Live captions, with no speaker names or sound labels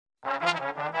Well,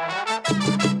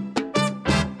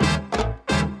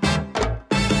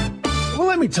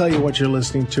 let me tell you what you're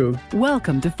listening to.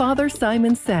 Welcome to Father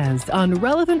Simon Says on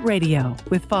Relevant Radio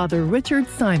with Father Richard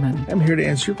Simon. I'm here to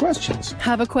answer your questions.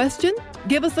 Have a question?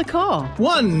 Give us a call.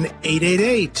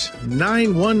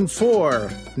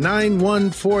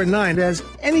 1-888-914-9149. As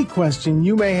any question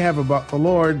you may have about the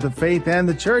Lord, the faith, and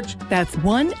the church. That's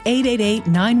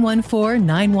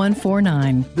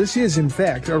 1-888-914-9149. This is, in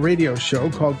fact, a radio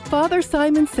show called Father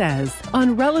Simon Says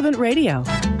on Relevant Radio.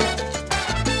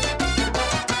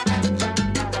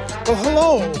 Well,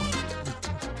 hello.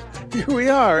 Here we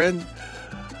are, and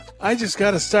I just got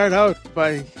to start out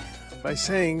by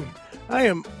saying I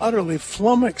am utterly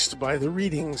flummoxed by the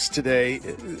readings today.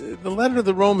 The letter to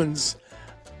the Romans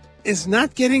is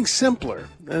not getting simpler,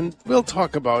 and we'll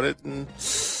talk about it. And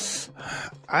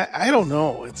I don't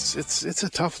know. It's a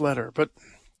tough letter, but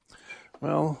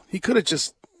well, he could have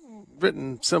just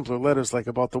written simpler letters like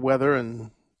about the weather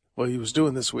and what he was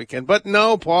doing this weekend. But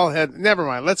no, Paul had, never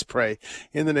mind. Let's pray.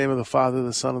 In the name of the Father,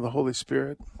 the Son, and the Holy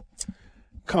Spirit.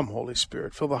 Come, Holy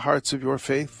Spirit, fill the hearts of your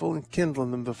faithful and kindle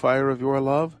in them the fire of your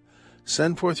love.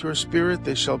 Send forth your Spirit,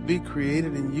 they shall be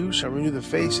created, and you shall renew the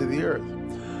face of the earth.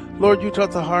 Lord, you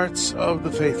taught the hearts of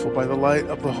the faithful by the light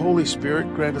of the Holy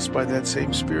Spirit. Grant us by that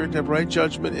same Spirit to have right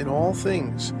judgment in all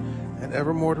things, and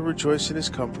evermore to rejoice in his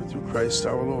comfort through Christ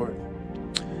our Lord.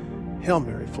 Hail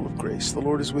Mary, full of grace, the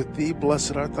Lord is with thee.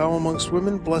 Blessed art thou amongst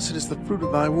women, blessed is the fruit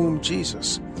of thy womb,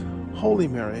 Jesus. Holy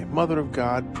Mary, Mother of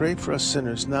God, pray for us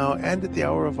sinners now and at the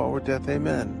hour of our death.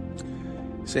 Amen.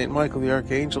 Saint Michael the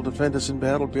Archangel, defend us in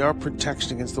battle, be our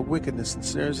protection against the wickedness and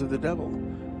snares of the devil.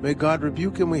 May God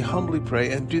rebuke him, we humbly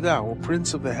pray, and do thou, O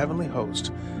Prince of the heavenly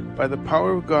host, by the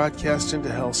power of God cast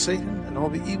into hell Satan and all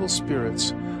the evil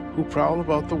spirits who prowl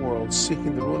about the world,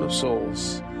 seeking the ruin of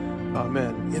souls.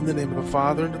 Amen. In the name of the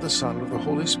Father, and of the Son, and of the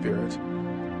Holy Spirit.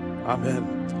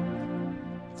 Amen.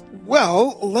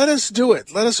 Well, let us do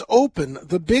it. Let us open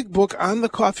the big book on the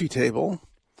coffee table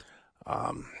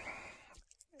and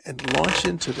launch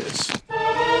into this.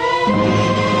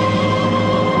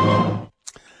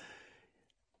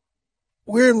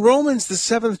 We're in Romans, the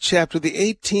 7th chapter, the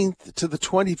 18th to the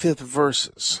 25th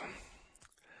verses.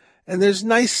 And there's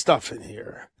nice stuff in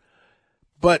here.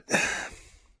 But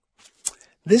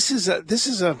this is a,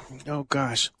 oh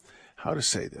gosh, how to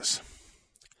say this?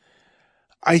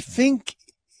 I think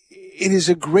it is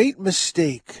a great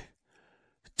mistake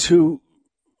to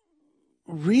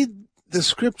read the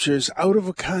scriptures out of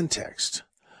a context.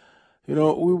 You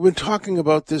know, we've been talking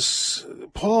about this.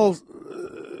 Paul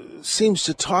seems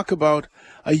to talk about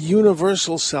a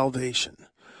universal salvation.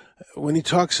 When he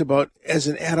talks about, as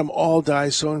in Adam all die,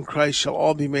 so in Christ shall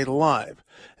all be made alive,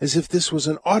 as if this was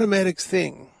an automatic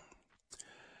thing.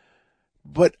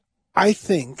 But I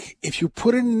think if you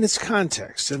put it in its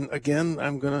context, and again,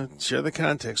 I'm going to share the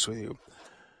context with you,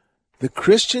 the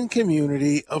Christian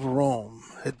community of Rome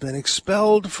had been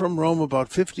expelled from Rome about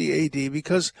 50 A.D.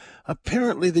 because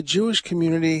apparently the Jewish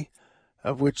community,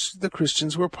 of which the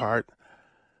Christians were part,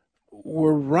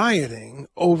 were rioting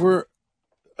over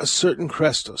a certain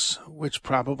Christus, which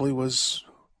probably was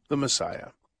the Messiah.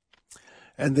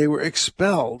 And they were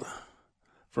expelled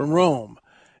from Rome.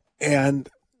 And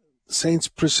Saints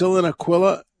Priscilla and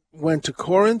Aquila went to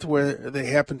Corinth, where they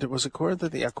happened to, was it Corinth? I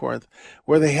think, yeah, Corinth,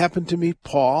 where they happened to meet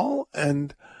Paul,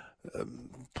 and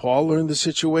Paul learned the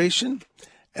situation.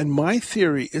 And my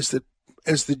theory is that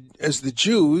as the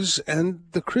Jews and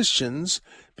the Christians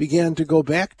began to go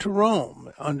back to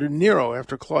Rome under Nero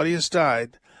after Claudius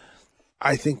died,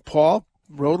 I think Paul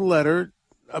wrote a letter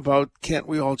about, can't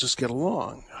we all just get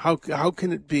along? How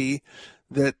can it be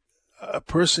that a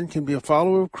person can be a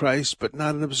follower of Christ but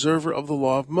not an observer of the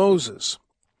law of Moses?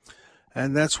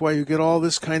 And that's why you get all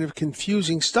this kind of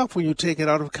confusing stuff when you take it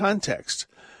out of context.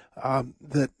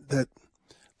 That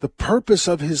the purpose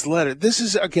of his letter, this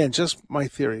is, again, just my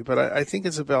theory, but I think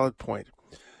it's a valid point.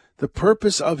 The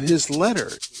purpose of his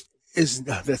letter is,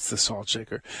 that's the salt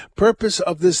shaker, purpose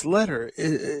of this letter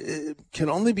it can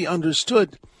only be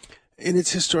understood in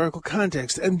its historical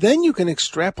context. And then you can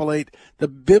extrapolate the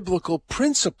biblical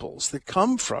principles that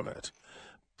come from it.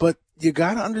 But you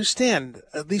got to understand,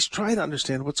 at least try to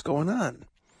understand what's going on.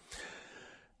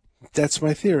 That's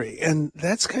my theory. And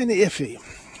that's kind of iffy.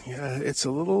 It's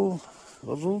a little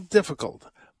difficult.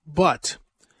 But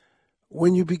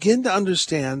when you begin to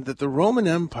understand that the Roman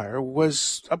Empire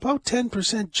was about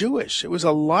 10% Jewish, it was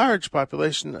a large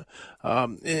population.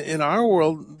 In our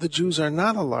world, the Jews are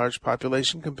not a large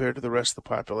population compared to the rest of the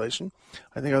population.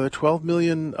 I think are there 12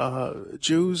 million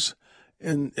Jews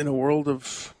in a world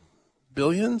of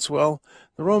billions. Well,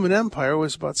 the Roman Empire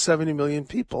was about 70 million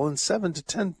people, and 7 to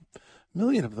 10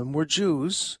 million of them were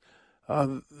Jews.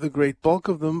 The great bulk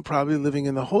of them probably living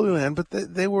in the Holy Land, but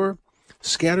they were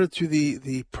scattered through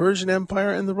the Persian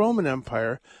Empire and the Roman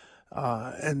Empire,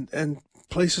 and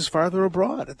places farther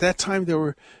abroad. At that time, there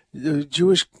were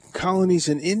Jewish colonies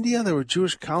in India. There were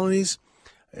Jewish colonies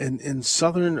in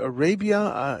southern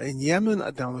Arabia, in Yemen,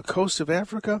 down the coast of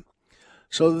Africa.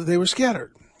 So they were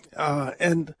scattered.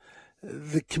 And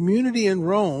the community in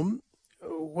Rome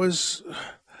was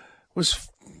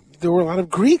there were a lot of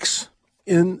Greeks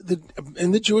in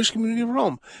the Jewish community of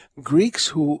Rome. Greeks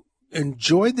who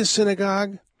enjoyed the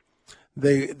synagogue.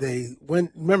 They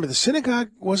went. Remember, the synagogue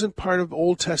wasn't part of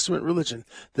Old Testament religion.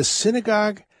 The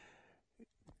synagogue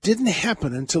didn't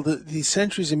happen until the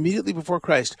centuries immediately before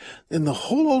Christ. In the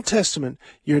whole Old Testament,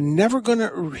 you're never going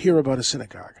to hear about a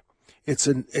synagogue.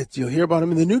 You'll hear about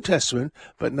them in the New Testament,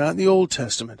 but not in the Old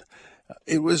Testament.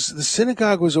 The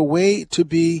synagogue was a way to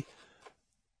be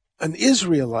an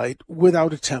Israelite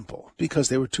without a temple, because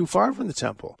they were too far from the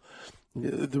temple.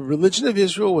 The religion of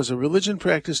Israel was a religion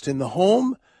practiced in the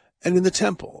home and in the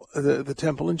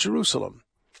temple in Jerusalem.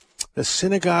 The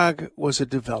synagogue was a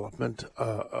development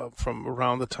from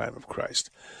around the time of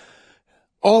Christ.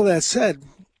 All that said,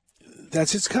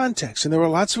 that's its context. And there were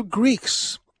lots of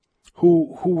Greeks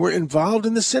who were involved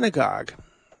in the synagogue,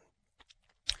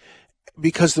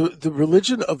 because the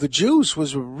religion of the Jews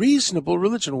was a reasonable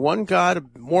religion, one God, a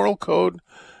moral code.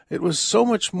 It was so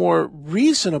much more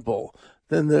reasonable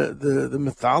than the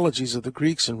mythologies of the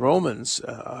Greeks and Romans.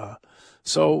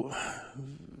 So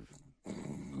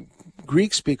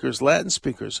Greek speakers, Latin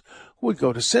speakers, would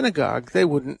go to synagogue. They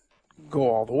wouldn't go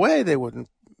all the way. They wouldn't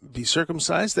be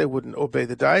circumcised. They wouldn't obey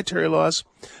the dietary laws,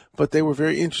 but they were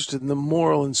very interested in the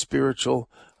moral and spiritual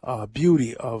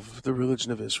beauty of the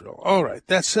religion of Israel. All right,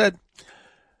 that said,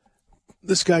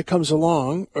 this guy comes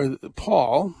along, or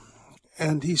Paul,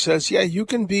 and he says, yeah, you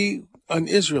can be an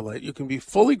Israelite. You can be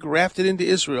fully grafted into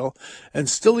Israel and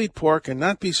still eat pork and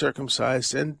not be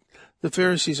circumcised. And the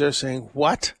Pharisees are saying,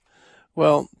 what?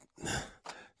 Well,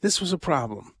 this was a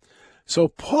problem. So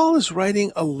Paul is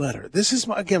writing a letter. This is,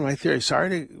 again, my theory.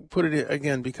 Sorry to put it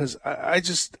again, because I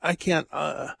can't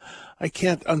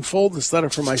unfold this letter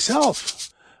for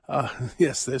myself.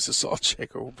 Yes, there's a salt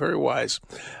shaker. Very wise.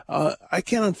 I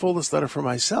can't unfold this letter for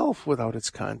myself without its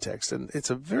context, and it's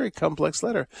a very complex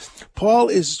letter. Paul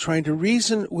is trying to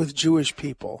reason with Jewish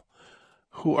people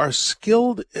who are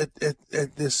skilled at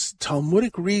this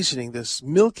Talmudic reasoning, this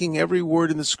milking every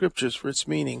word in the scriptures for its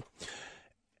meaning,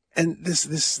 and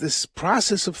this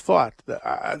process of thought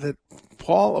that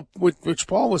Paul, which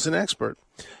Paul was an expert,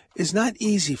 is not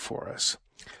easy for us.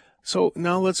 So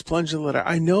now let's plunge in the letter.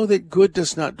 I know that good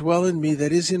does not dwell in me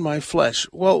that is in my flesh.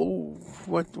 Well,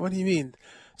 what do you mean?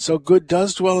 So good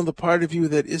does dwell in the part of you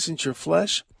that isn't your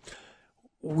flesh?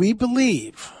 We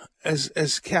believe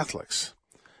as Catholics,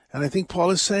 and I think Paul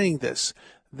is saying this,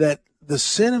 that the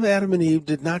sin of Adam and Eve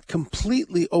did not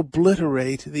completely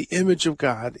obliterate the image of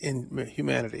God in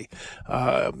humanity.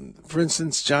 For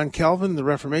instance, John Calvin, the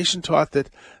Reformation, taught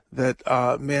that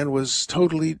man was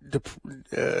totally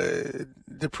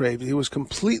depraved. He was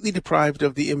completely deprived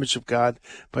of the image of God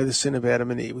by the sin of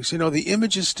Adam and Eve. We say, no, the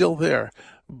image is still there,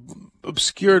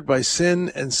 obscured by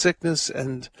sin and sickness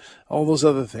and all those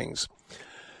other things.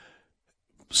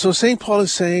 So St. Paul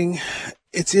is saying,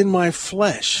 it's in my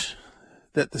flesh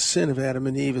that the sin of Adam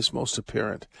and Eve is most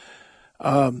apparent.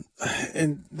 And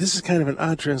this is kind of an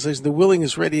odd translation. The willing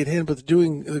is ready at hand, but the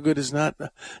doing the good is not.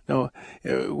 No,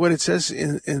 what it says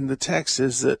in the text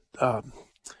is that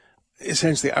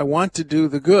essentially, I want to do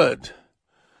the good.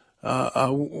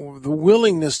 The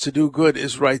willingness to do good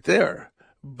is right there,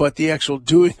 but the actual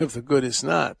doing of the good is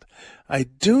not. I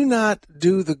do not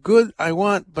do the good I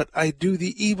want, but I do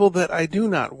the evil that I do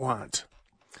not want.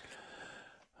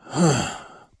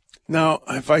 Now,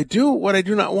 if I do what I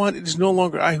do not want, it is no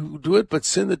longer I who do it, but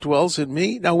sin that dwells in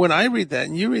me. Now, when I read that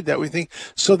and you read that, we think,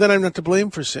 so then I'm not to blame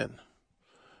for sin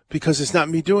because it's not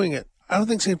me doing it. I don't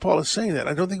think St. Paul is saying that.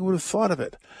 I don't think he would have thought of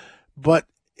it. But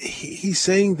he's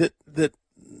saying that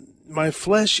my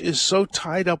flesh is so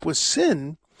tied up with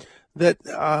sin that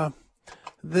the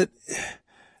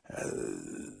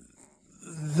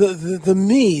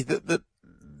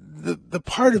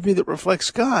part of me that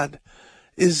reflects God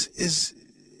is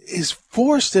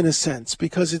forced in a sense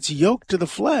because it's yoked to the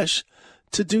flesh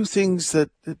to do things that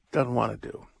it doesn't want to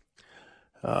do.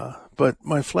 But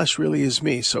my flesh really is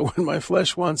me. So when my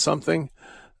flesh wants something,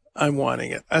 I'm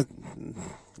wanting it.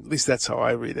 At least that's how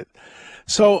I read it.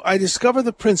 So I discover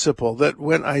the principle that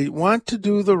when I want to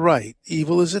do the right,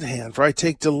 evil is at hand, for I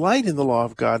take delight in the law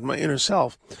of God, my inner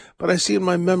self. But I see in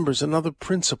my members another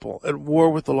principle, at war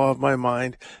with the law of my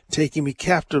mind, taking me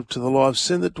captive to the law of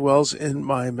sin that dwells in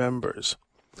my members.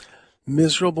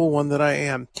 Miserable one that I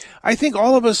am. I think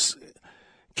all of us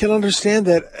can understand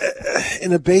that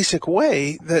in a basic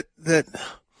way, that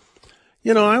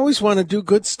I always want to do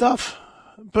good stuff,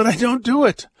 but I don't do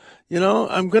it.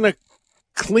 I'm going to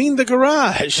clean the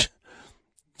garage.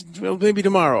 Well, maybe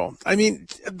tomorrow. I mean,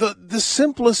 the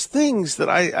simplest things that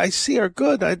I see are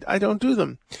good. I don't do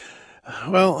them.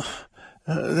 Well,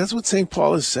 that's what St.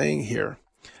 Paul is saying here.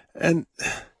 And,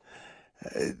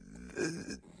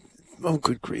 oh,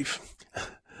 good grief.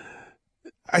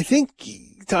 I think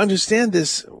to understand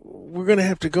this, we're going to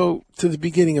have to go to the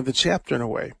beginning of the chapter in a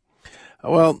way.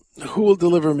 Well, who will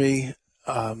deliver me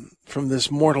from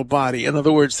this mortal body? In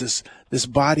other words, this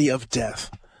body of death.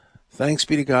 Thanks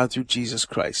be to God through Jesus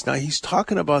Christ. Now, he's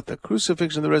talking about the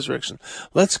crucifixion and the resurrection.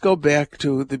 Let's go back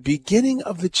to the beginning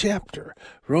of the chapter,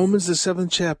 Romans, the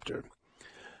 7th chapter.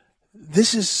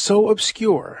 This is so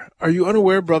obscure. Are you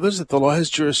unaware, brothers, that the law has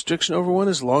jurisdiction over one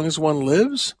as long as one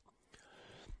lives?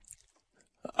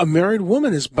 A married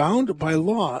woman is bound by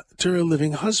law to her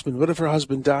living husband, but if her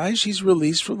husband dies, she's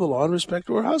released from the law in respect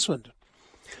to her husband.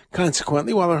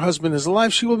 Consequently, while her husband is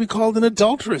alive, she will be called an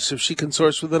adulteress if she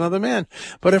consorts with another man.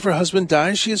 But if her husband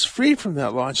dies, she is free from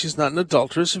that law, and she's not an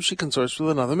adulteress if she consorts with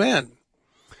another man.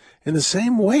 In the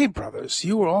same way, brothers,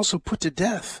 you were also put to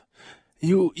death.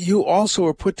 You also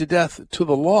were put to death to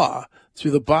the law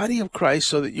through the body of Christ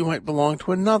so that you might belong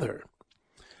to another,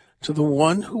 to the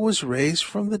one who was raised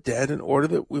from the dead in order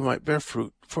that we might bear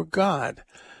fruit for God.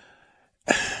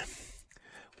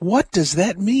 What does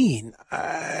that mean?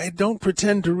 I don't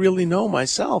pretend to really know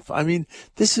myself. I mean,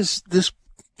 this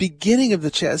beginning of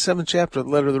the 7th chapter of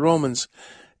the letter of the Romans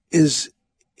is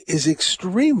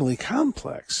extremely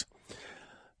complex.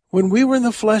 When we were in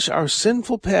the flesh, our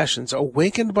sinful passions,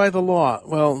 awakened by the law,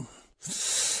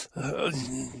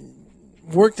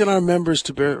 worked in our members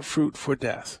to bear fruit for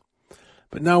death.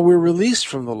 But now we're released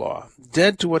from the law,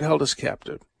 dead to what held us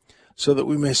captive, so that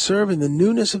we may serve in the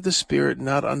newness of the Spirit,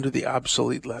 not under the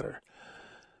obsolete letter.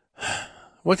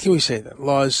 What can we say then?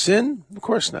 Law is sin? Of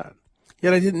course not.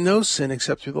 Yet I didn't know sin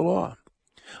except through the law.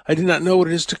 I did not know what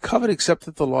it is to covet except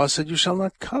that the law said you shall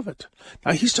not covet.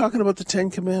 Now he's talking about the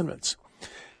 10 Commandments.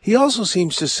 He also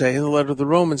seems to say in the letter of the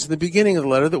Romans, in the beginning of the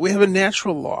letter, that we have a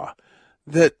natural law,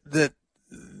 that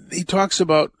he talks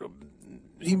about.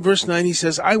 In verse 9, he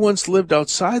says, I once lived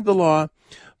outside the law,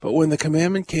 but when the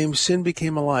commandment came, sin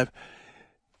became alive.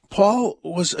 Paul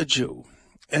was a Jew,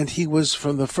 and he was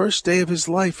from the first day of his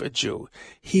life a Jew.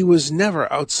 He was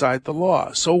never outside the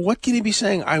law. So what can he be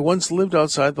saying? I once lived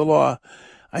outside the law.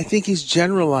 I think he's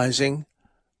generalizing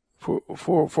for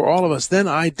all of us. Then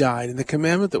I died, and the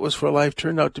commandment that was for life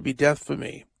turned out to be death for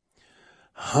me.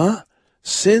 Huh?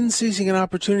 Sin seizing an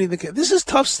opportunity. This is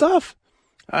tough stuff.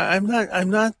 I'm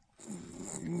not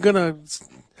gonna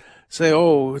say,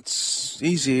 oh, it's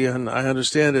easy and I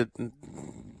understand it.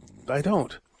 I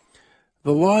don't.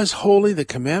 The law is holy, the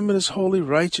commandment is holy,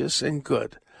 righteous, and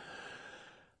good.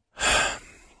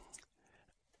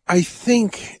 I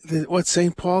think that what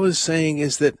St. Paul is saying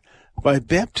is that by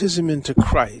baptism into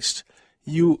Christ,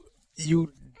 you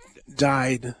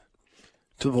died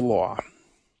to the law.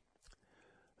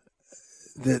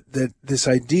 That this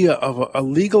idea of a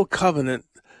legal covenant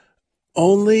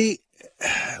only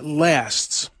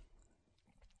lasts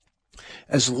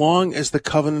as long as the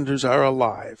covenanters are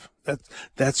alive.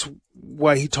 That's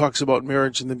why he talks about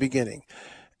marriage in the beginning.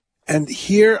 And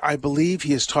here I believe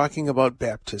he is talking about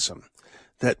baptism.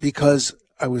 That because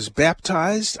I was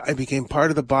baptized, I became part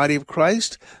of the body of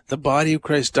Christ. The body of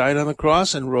Christ died on the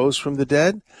cross and rose from the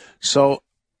dead. So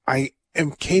I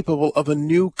am capable of a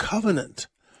new covenant.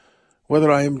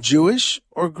 Whether I am Jewish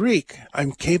or Greek,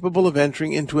 I'm capable of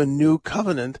entering into a new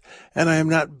covenant, and I am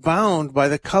not bound by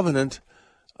the covenant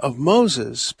of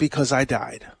Moses because I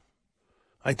died.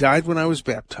 I died when I was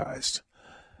baptized.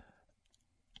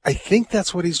 I think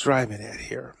that's what he's driving at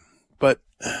here. But,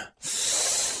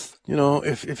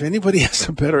 if anybody has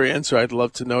a better answer, I'd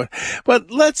love to know it. But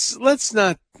let's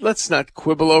not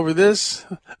quibble over this.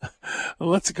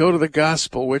 Let's go to the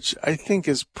gospel, which I think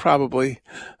is probably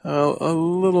a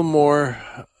little more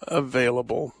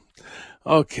available.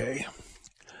 Okay.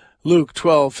 Luke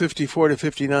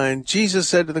 12:54-59. Jesus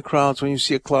said to the crowds, when you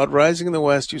see a cloud rising in the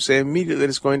west, you say immediately that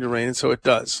it's going to rain, and so it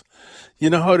does.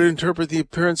 You know how to interpret the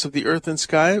appearance of the earth and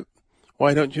sky?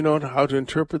 Why don't you know how to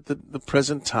interpret the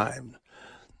present time?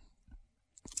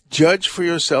 Judge for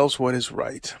yourselves what is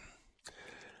right.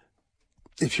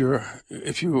 if you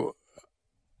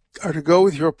are to go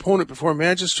with your opponent before a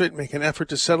magistrate, make an effort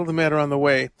to settle the matter on the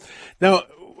way. Now,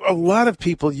 a lot of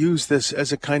people use this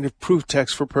as a kind of proof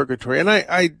text for purgatory, and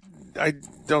I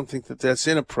don't think that that's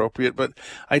inappropriate, but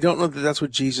I don't know that that's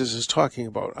what Jesus is talking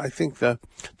about. I think the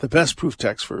best proof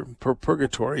text for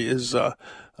purgatory is the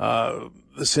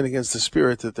sin against the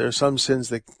Spirit, that there are some sins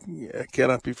that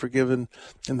cannot be forgiven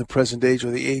in the present age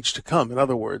or the age to come. In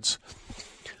other words,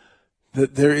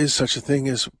 that there is such a thing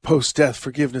as post-death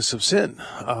forgiveness of sin,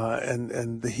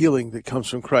 and the healing that comes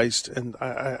from Christ. And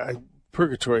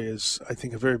purgatory is, I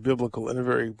think, a very biblical and a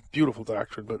very beautiful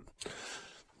doctrine, but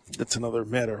that's another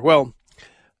matter. Well,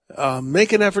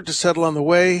 make an effort to settle on the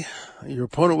way. Your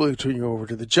opponent will turn you over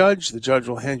to the judge. The judge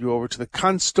will hand you over to the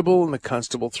constable, and the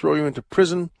constable will throw you into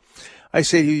prison. I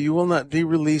say to you, you will not be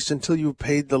released until you've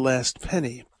paid the last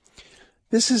penny.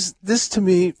 This to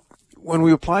me, when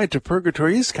we apply it to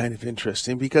purgatory, is kind of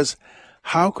interesting, because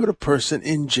how could a person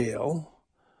in jail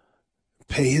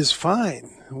pay his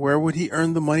fine? Where would he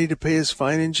earn the money to pay his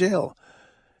fine in jail?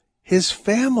 His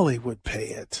family would pay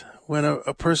it. When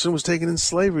a person was taken in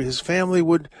slavery, his family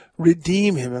would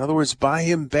redeem him. In other words, buy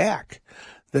him back.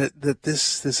 That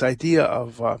this idea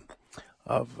of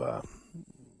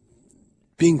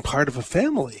being part of a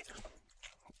family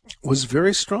was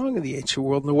very strong in the ancient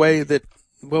world in a way that,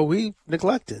 well, we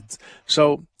neglected.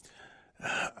 So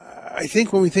I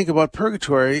think when we think about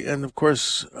purgatory, and of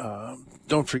course,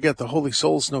 don't forget the Holy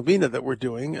Souls Novena that we're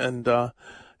doing, and go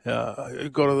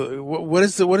to what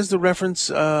is the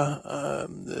reference?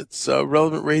 It's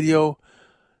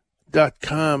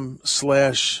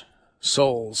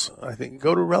relevantradio.com/souls. I think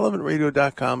go to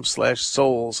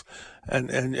relevantradio.com/souls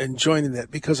and join in that,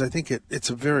 because I think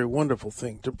it's a very wonderful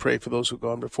thing to pray for those who've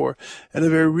gone before, and a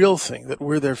very real thing that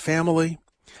we're their family,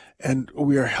 and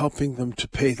we are helping them to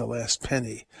pay the last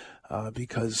penny,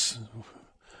 because.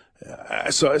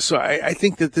 So I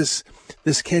think that this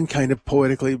can kind of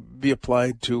poetically be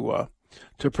applied to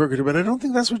purgatory, but I don't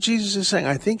think that's what Jesus is saying.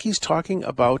 I think he's talking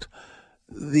about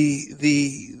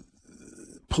the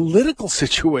political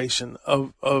situation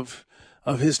of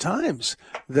his times,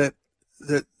 that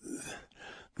the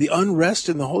unrest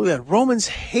in the Holy Land. Romans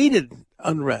hated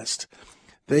unrest.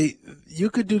 You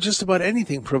could do just about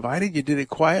anything, provided you did it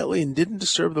quietly and didn't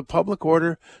disturb the public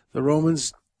order. The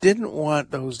Romans didn't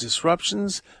want those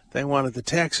disruptions. They wanted the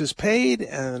taxes paid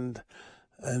and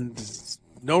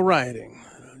no rioting.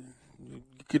 You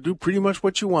could do pretty much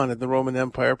what you wanted in the Roman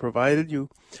Empire, provided you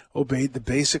obeyed the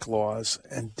basic laws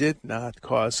and did not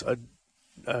cause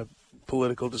a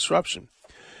political disruption.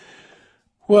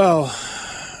 Well,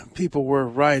 people were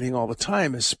rioting all the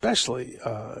time, especially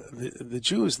the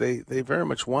Jews. They very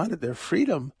much wanted their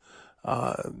freedom,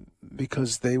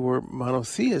 because they were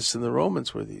monotheists, and the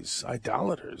Romans were these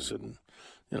idolaters, and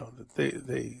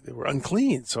they were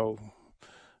unclean. So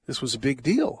this was a big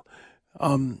deal.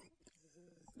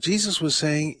 Jesus was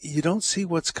saying, you don't see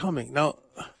what's coming. Now,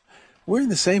 we're in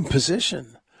the same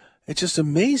position. It just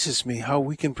amazes me how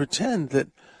we can pretend that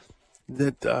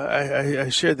I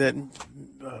shared that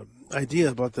idea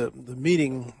about the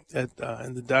meeting in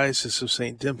the Diocese of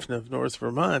St. Dimphna of North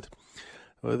Vermont,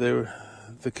 where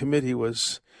the committee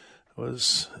was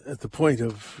at the point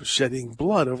of shedding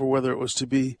blood over whether it was to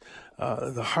be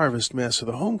the Harvest Mass or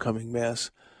the Homecoming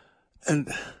Mass.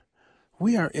 And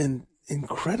we are in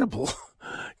incredible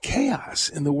chaos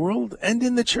in the world and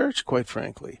in the church, quite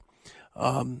frankly.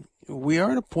 We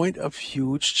are at a point of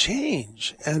huge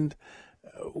change, and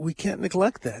we can't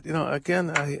neglect that.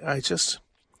 Again, I just,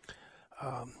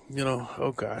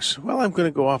 oh gosh. Well, I'm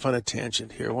going to go off on a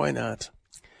tangent here. Why not?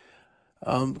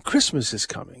 Christmas is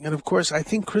coming. And of course, I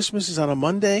think Christmas is on a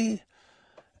Monday.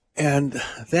 And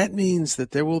that means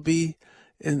that there will be,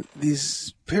 in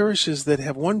these parishes that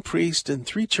have one priest and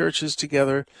 3 churches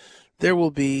together, there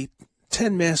will be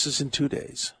 10 masses in 2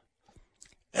 days.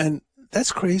 And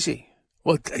that's crazy.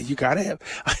 Well, you got to have,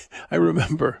 I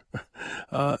remember,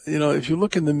 if you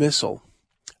look in the Missal,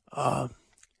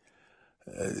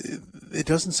 it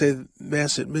doesn't say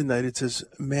Mass at midnight, it says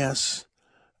Mass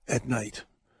at night.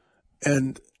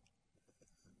 And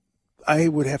I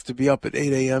would have to be up at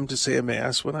 8 a.m. to say a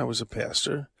Mass when I was a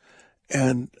pastor.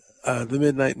 And the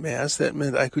midnight Mass, that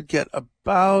meant I could get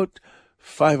about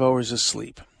 5 hours of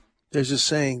sleep. There's a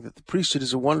saying that the priesthood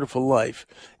is a wonderful life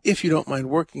if you don't mind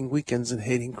working weekends and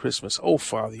hating Christmas. Oh,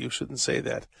 Father, you shouldn't say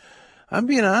that. I'm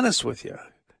being honest with you.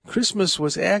 Christmas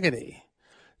was agony,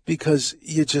 because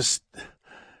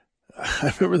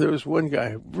I remember there was one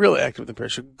guy really active in the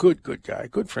parish, a good guy,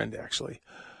 good friend actually.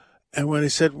 And when I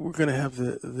said we're going to have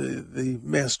the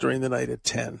Mass during the night at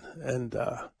 10, and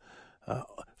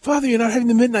Father, you're not having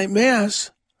the midnight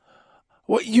Mass.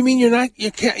 What, you mean you're not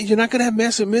going to have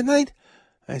Mass at midnight?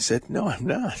 I said, no, I'm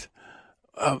not.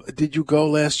 Did you go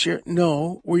last year?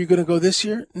 No. Were you going to go this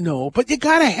year? No. But you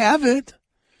got to have it.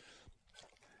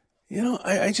 You know,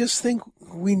 I just think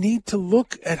we need to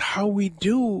look at how we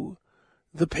do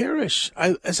the parish.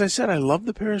 As I said, I love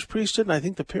the parish priesthood, and I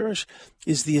think the parish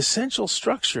is the essential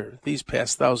structure these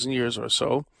past 1,000 years or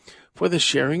so for the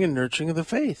sharing and nurturing of the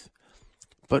faith.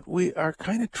 But we are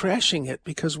kind of trashing it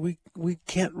because we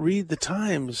can't read the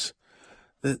times.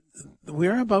 That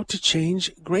we're about to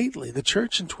change greatly. The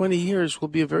church in 20 years will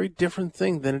be a very different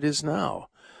thing than it is now.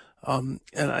 And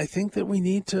I think that we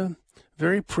need to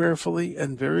very prayerfully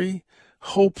and very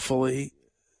hopefully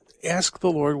ask the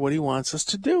Lord what he wants us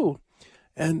to do.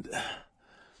 And,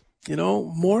 you know,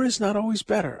 more is not always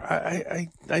better.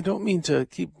 I don't mean to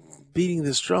keep beating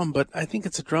this drum, but I think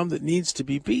it's a drum that needs to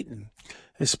be beaten,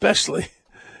 especially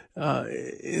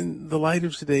in the light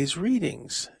of today's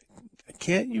readings.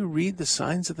 Can't you read the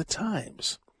signs of the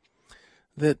times?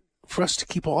 That for us to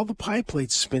keep all the pie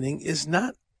plates spinning is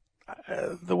not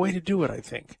the way to do it, I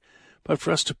think. But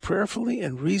for us to prayerfully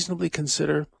and reasonably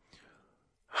consider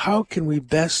how can we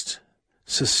best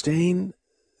sustain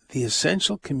the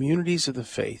essential communities of the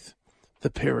faith, the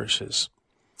parishes.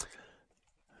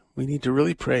 We need to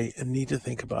really pray and need to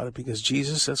think about it because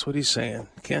Jesus, that's what he's saying.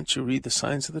 Can't you read the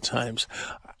signs of the times?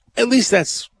 At least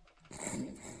that's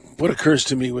what occurs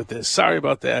to me with this. Sorry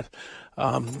about that.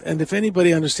 And if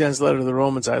anybody understands the letter to the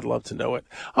Romans, I'd love to know it.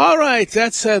 All right.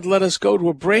 That said, let us go to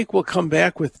a break. We'll come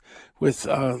back with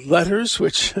letters,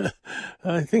 which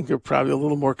I think are probably a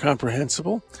little more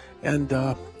comprehensible. And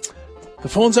the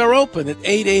phones are open at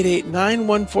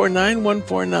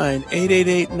 888-914-9149,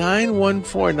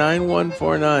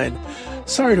 888-914-9149.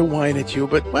 Sorry to whine at you,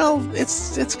 but, well,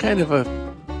 it's kind of a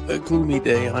gloomy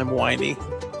day, and I'm whiny.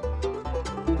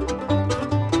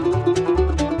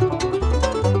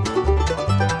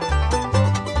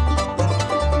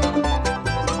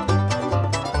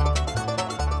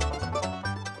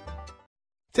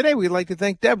 Today, we'd like to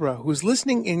thank Deborah, who's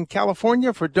listening in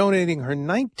California, for donating her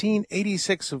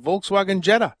 1986 Volkswagen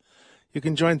Jetta. You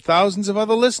can join thousands of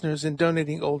other listeners in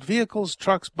donating old vehicles,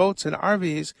 trucks, boats, and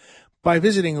RVs by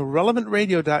visiting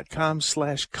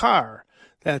relevantradio.com/car.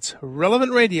 That's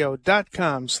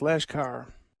relevantradio.com/car.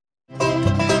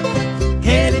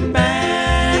 Heading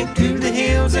back to the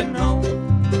hills and home.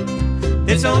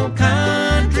 This old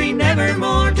country never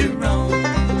more to roam.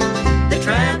 The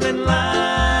traveling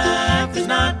life is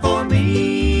not for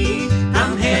me.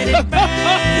 I'm headed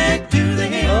back to the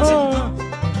hills and home.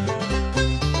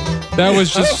 That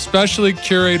was just specially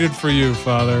curated for you,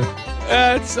 Father.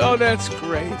 That's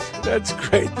great. That's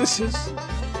great. This is,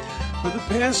 for the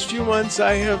past few months,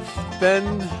 I have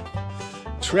been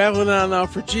traveling on now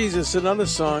for Jesus, another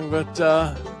song, but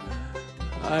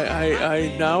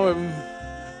I now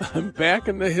I'm back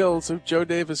in the hills of Joe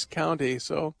Davis County.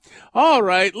 So, all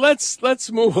right,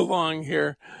 let's move along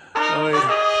here.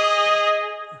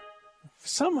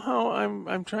 Somehow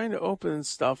I'm trying to open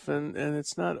stuff and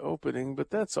it's not opening, but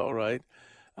that's all right.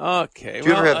 Okay. Do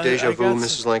you ever have deja vu,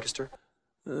 Mrs. Lancaster?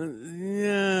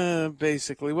 Yeah,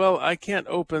 basically. Well, I can't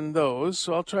open those,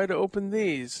 so I'll try to open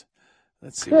these.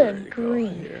 Let's see where to go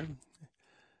here.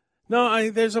 No,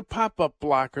 there's a pop-up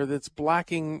blocker that's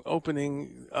blocking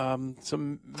opening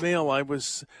some mail.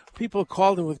 People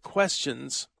called in with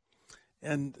questions,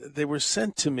 and they were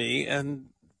sent to me, and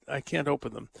I can't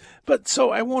open them. But so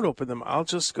I won't open them. I'll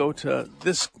just go to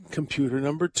this computer,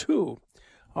 number 2.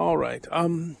 All right.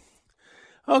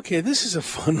 Okay, this is a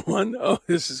fun one. Oh,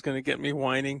 this is going to get me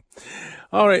whining.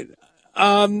 All right.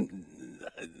 I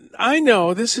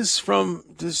know this is from,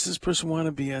 does this person want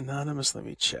to be anonymous? Let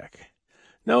me check.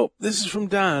 No, this is from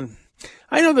Don.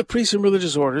 I know that priests and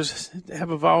religious orders have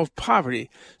a vow of poverty,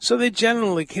 so they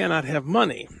generally cannot have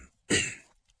money.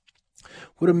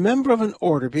 Would a member of an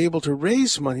order be able to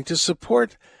raise money to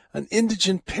support an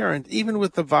indigent parent, even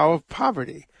with the vow of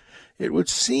poverty? It would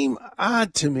seem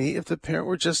odd to me if the parent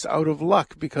were just out of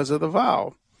luck because of the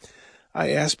vow.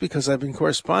 I ask because I've been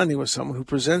corresponding with someone who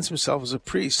presents himself as a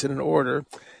priest in an order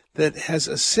that has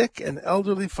a sick and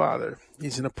elderly father.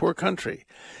 He's in a poor country.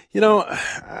 You know,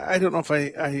 I don't know if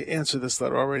I answered this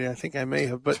letter already. I think I may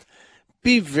have, but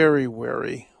be very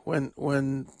wary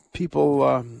when people,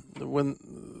 when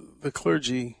the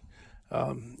clergy,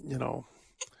 come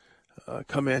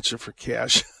at you for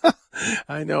cash.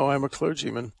 I know I'm a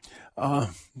clergyman,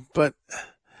 but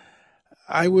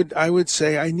I would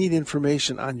say I need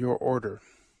information on your order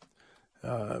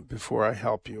before I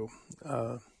help you.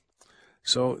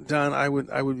 So Don, I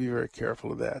would be very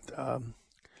careful of that.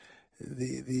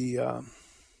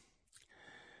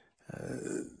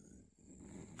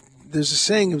 there's a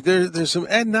saying, there's some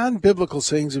non-biblical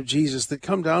sayings of Jesus that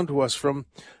come down to us from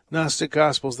Gnostic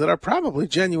Gospels that are probably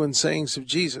genuine sayings of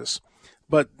Jesus,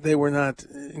 but they were not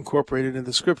incorporated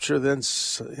into Scripture,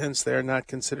 hence they are not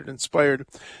considered inspired.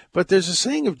 But there's a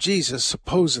saying of Jesus,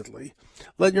 supposedly,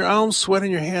 let your alms sweat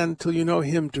in your hand till you know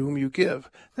him to whom you give.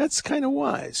 That's kind of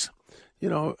wise.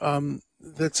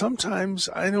 That sometimes,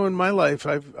 I know in my life,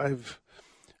 I've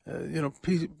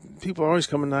people are always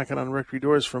coming knocking on rectory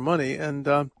doors for money, and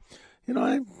I've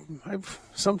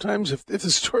sometimes, if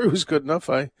the story was good enough,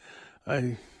 I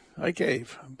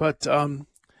gave. But I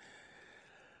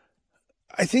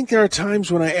think there are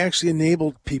times when I actually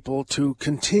enabled people to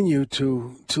continue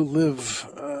to live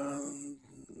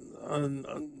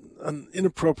an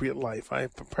inappropriate life. I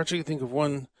particularly think of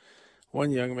one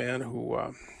young man who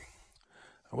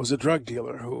was a drug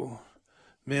dealer who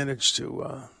managed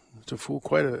to fool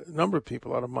quite a number of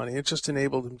people out of money. It just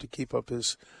enabled him to keep up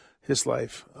his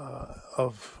life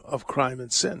of crime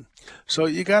and sin. So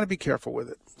you got to be careful with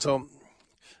it. So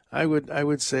I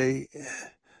would say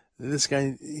this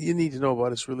guy, you need to know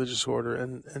about his religious order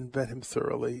and vet him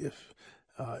thoroughly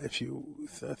if you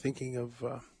thinking of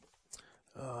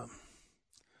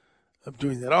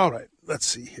doing that. All right, let's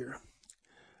see here.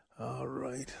 All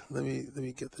right, let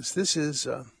me get this. This is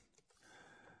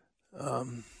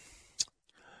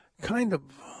kind of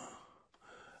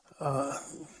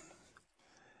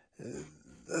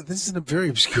this is a very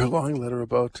obscure long letter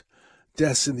about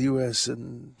deaths in the U.S.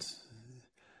 and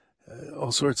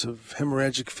all sorts of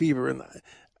hemorrhagic fever. And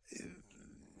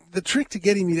the trick to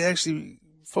getting me to actually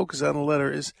focus on the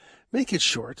letter is make it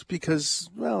short because,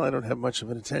 well, I don't have much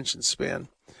of an attention span.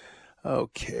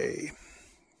 Okay.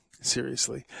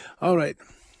 Seriously. All right.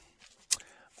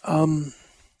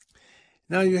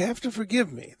 Now you have to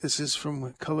forgive me. This is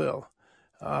from Khalil.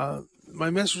 My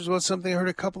message was about something I heard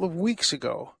a couple of weeks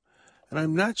ago, and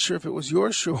I'm not sure if it was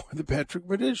your show or the Patrick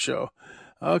Madrid show.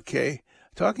 Okay.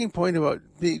 Talking point about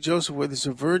Joseph, whether he's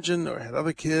a virgin or had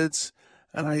other kids,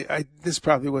 and I this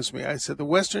probably was me. I said the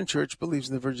Western Church believes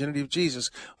in the virginity of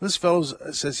Jesus. Well, this fellow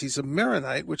says he's a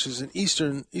Maronite, which is an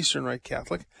Eastern Rite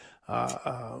Catholic,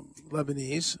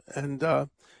 Lebanese, and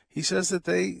he says that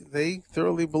they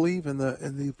thoroughly believe in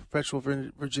the perpetual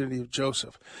virginity of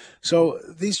Joseph. So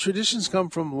these traditions come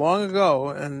from long ago,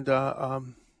 and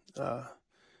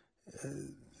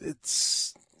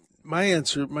it's my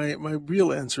answer. My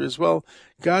real answer is, well,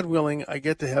 God willing, I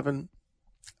get to heaven,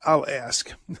 I'll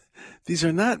ask. These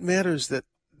are not matters that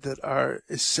are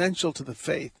essential to the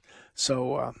faith.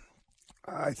 So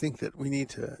I think that we need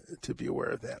to be aware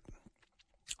of that.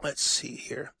 Let's see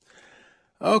here.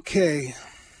 Okay.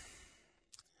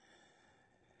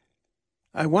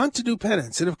 I want to do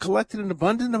penance and have collected an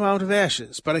abundant amount of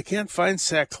ashes, but I can't find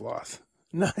sackcloth.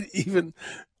 Not even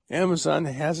Amazon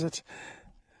has it.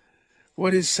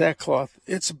 What is sackcloth?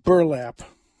 It's burlap.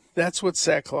 That's what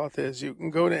sackcloth is. You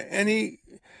can go to any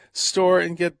store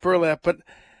and get burlap, but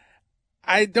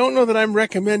I don't know that I'm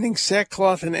recommending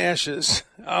sackcloth and ashes.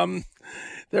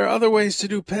 There are other ways to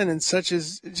do penance, such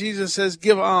as Jesus says,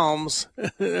 give alms.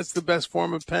 That's the best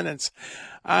form of penance.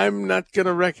 I'm not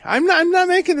I'm not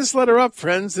making this letter up,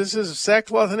 friends. This is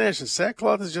sackcloth and ashes.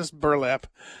 Sackcloth is just burlap.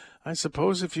 I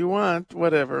suppose if you want,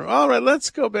 whatever. All right, let's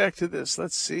go back to this.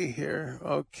 Let's see here.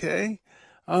 Okay.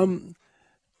 I'm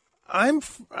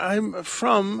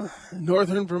from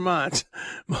northern Vermont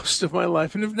most of my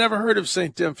life and have never heard of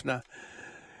St. Dymphna.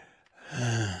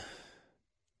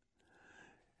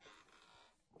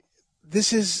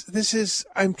 This is,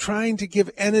 I'm trying to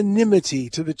give anonymity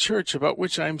to the church about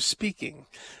which I'm speaking.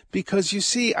 Because you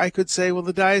see, I could say, well,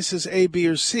 the diocese A, B,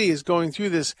 or C is going through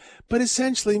this, but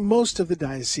essentially most of the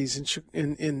dioceses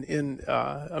in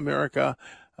America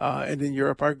and in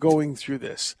Europe are going through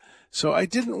this. So I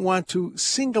didn't want to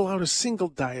single out a single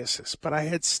diocese, but I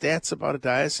had stats about a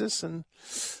diocese, and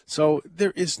so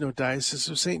there is no diocese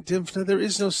of St. Dymphna. There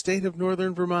is no state of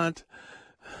northern Vermont.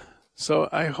 So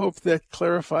I hope that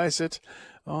clarifies it.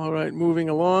 All right, moving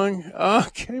along.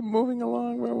 Okay, moving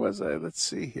along. Where was I? Let's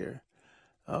see here.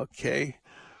 Okay.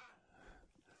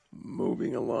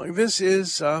 Moving along. This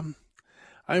is,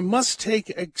 I must take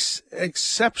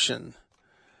exception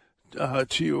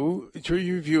to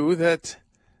your view that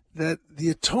the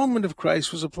atonement of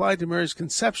Christ was applied to Mary's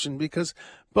conception because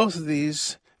both of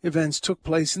these events took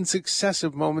place in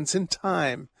successive moments in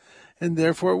time, and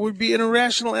therefore it would be an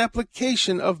irrational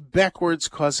application of backwards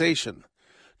causation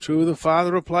True, the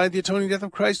Father applied the atoning death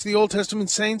of Christ to the Old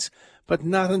Testament saints, but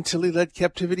not until he led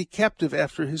captivity captive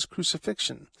after his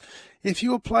crucifixion. If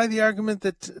you apply the argument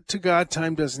that to God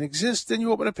time doesn't exist, then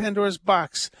you open a Pandora's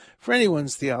box for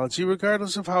anyone's theology,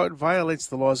 regardless of how it violates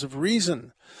the laws of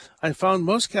reason. I found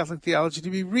most Catholic theology to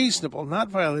be reasonable, not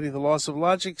violating the laws of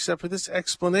logic, except for this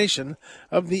explanation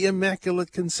of the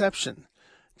Immaculate Conception.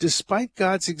 Despite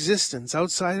God's existence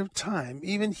outside of time,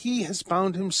 even he has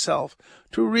bound himself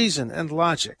to reason and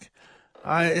logic.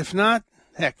 If not,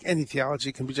 heck, any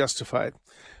theology can be justified.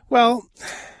 Well,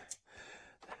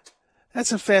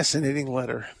 that's a fascinating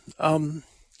letter. Have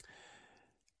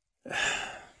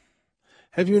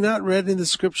you not read in the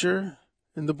scripture,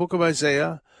 in the book of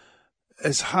Isaiah,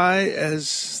 as high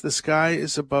as the sky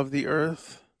is above the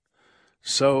earth,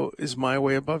 so is my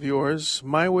way above yours.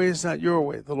 My way is not your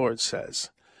way, the Lord says.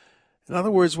 In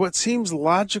other words, what seems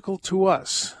logical to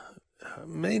us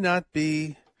may not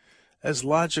be as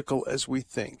logical as we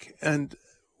think. And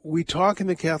we talk in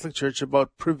the Catholic Church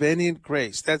about prevenient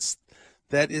grace. That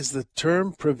is the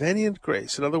term, prevenient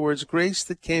grace. In other words, grace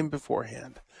that came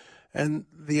beforehand. And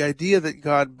the idea that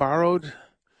God borrowed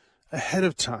ahead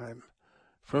of time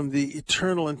from the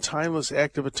eternal and timeless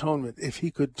act of atonement. If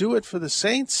he could do it for the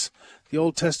saints, the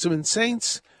Old Testament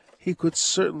saints, he could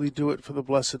certainly do it for the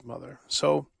Blessed Mother.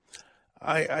 So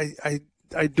I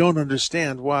don't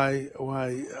understand why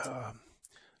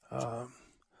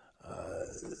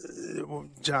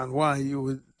John, why you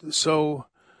would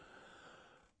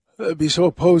be so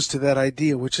opposed to that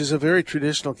idea, which is a very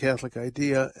traditional Catholic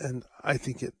idea, and I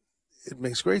think it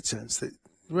makes great sense. That,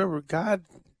 remember, God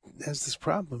has this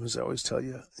problem, as I always tell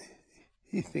you.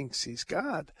 He thinks he's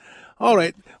God. All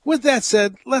right, with that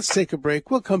said, let's take a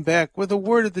break. We'll come back with a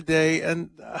word of the day,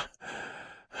 and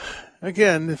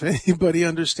again, if anybody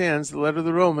understands the letter of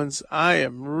the Romans, I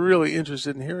am really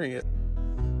interested in hearing it.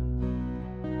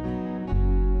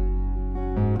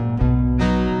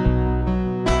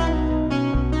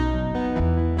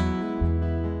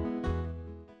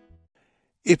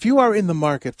 If you are in the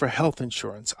market for health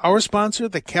insurance, our sponsor,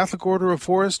 the Catholic Order of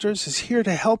Foresters, is here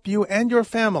to help you and your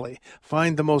family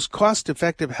find the most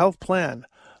cost-effective health plan.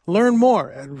 Learn more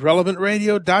at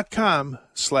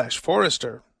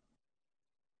relevantradio.com/Forester.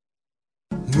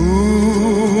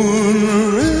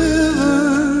 Moon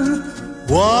River,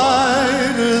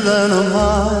 wider than a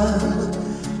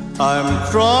mile,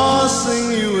 I'm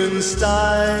crossing you in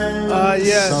style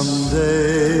yes.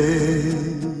 someday.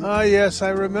 Yes, I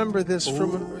remember this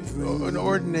from an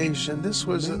ordination. This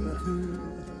was a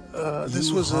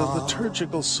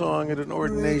liturgical song at an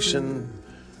ordination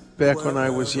back when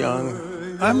I was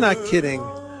young. I'm not kidding.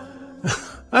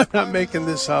 I'm not making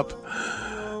this up.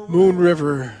 Moon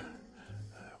River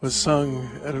was sung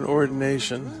at an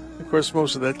ordination. Of course,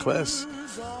 most of that class,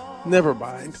 never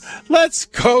mind. Let's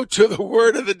go to the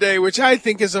word of the day, which I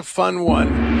think is a fun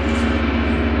one.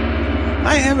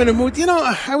 I am in a mood. You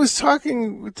know, I was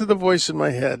talking to the voice in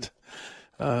my head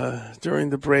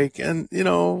during the break, and,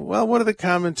 what do the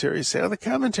commentaries say? Well, the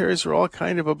commentaries are all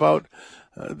kind of about,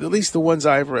 at least the ones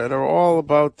I've read, are all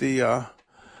about the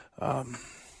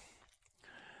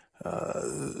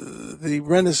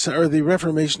Renaissance or the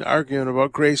Reformation argument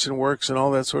about grace and works and all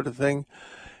that sort of thing.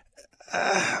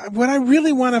 What I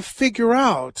really want to figure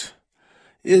out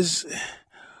is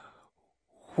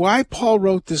why Paul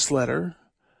wrote this letter,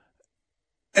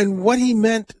 and what he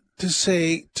meant to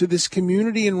say to this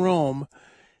community in Rome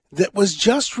that was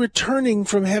just returning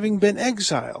from having been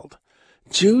exiled.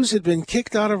 Jews had been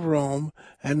kicked out of Rome,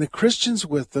 and the Christians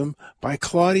with them, by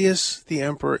Claudius the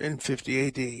emperor in 50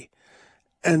 A.D.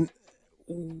 And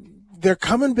they're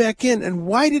coming back in. And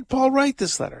why did Paul write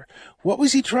this letter? What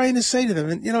was he trying to say to them?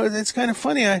 And, it's kind of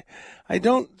funny. I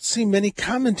don't see many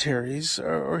commentaries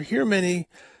or hear many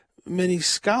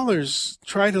scholars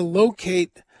try to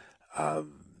locate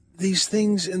these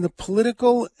things in the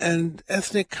political and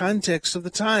ethnic context of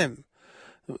the time.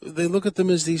 They look at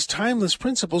them as these timeless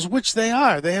principles, which they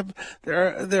are. There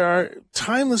are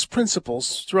timeless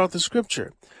principles throughout the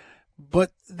Scripture,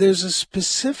 but there's a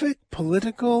specific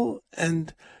political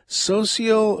and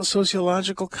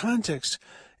sociological context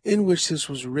in which this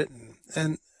was written,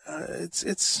 and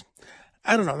it's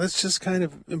I don't know. That's just kind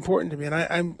of important to me, and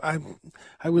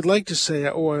I would like to say,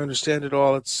 I understand it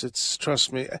all. It's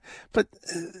trust me, but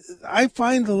I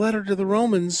find the letter to the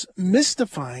Romans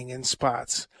mystifying in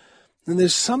spots, and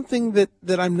there's something that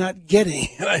I'm not getting.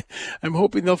 I'm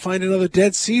hoping they'll find another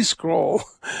Dead Sea Scroll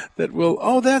that will.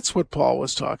 Oh, that's what Paul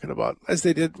was talking about, as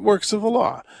they did works of the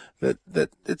law. That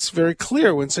it's very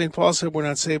clear when St. Paul said we're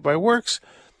not saved by works.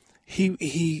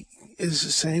 He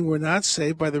is saying we're not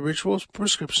saved by the ritual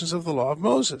prescriptions of the law of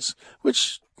Moses,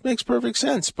 which makes perfect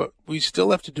sense, but we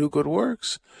still have to do good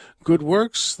works. Good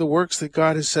works, the works that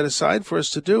God has set aside for us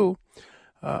to do,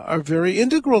 are very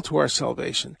integral to our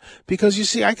salvation. Because you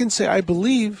see, I can say I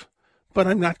believe, but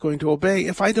I'm not going to obey.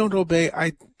 If I don't obey,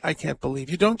 I can't believe.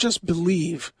 You don't just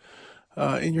believe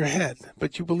in your head,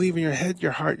 but you believe in your head,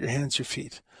 your heart, your hands, your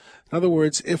feet. In other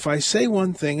words, if I say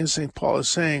one thing, as St. Paul is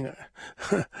saying,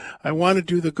 I want to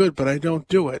do the good, but I don't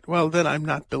do it, well, then I'm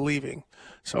not believing.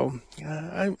 So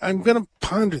I'm going to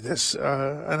ponder this,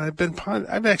 and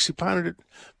I've actually pondered it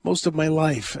most of my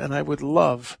life, and I would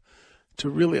love to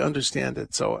really understand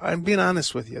it. So I'm being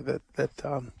honest with you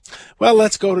well,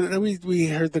 let's go to, we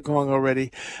heard the gong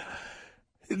already.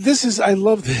 I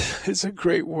love this. It's a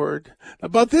great word.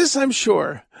 About this, I'm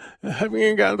sure,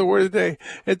 having gotten the word of the day,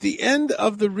 at the end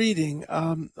of the reading,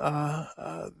 Romans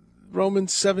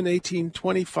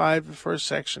 7:18-25, the first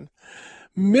section,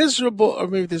 miserable, or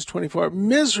maybe there's 24,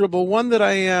 miserable one that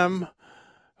I am,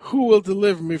 who will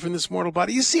deliver me from this mortal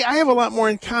body? You see, I have a lot more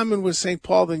in common with St.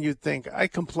 Paul than you'd think. I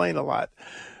complain a lot.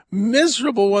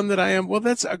 Miserable one that I am, well,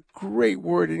 that's a great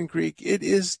word in Greek. It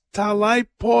is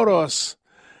talaiporos,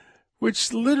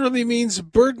 which literally means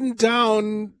burdened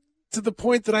down to the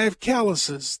point that I have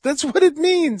calluses. That's what it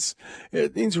means.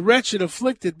 It means wretched,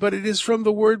 afflicted, but it is from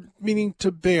the word meaning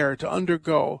to bear, to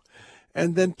undergo.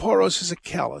 And then poros is a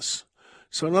callus.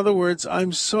 So in other words,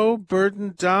 I'm so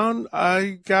burdened down,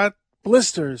 I got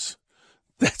blisters.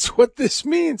 That's what this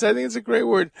means. I think it's a great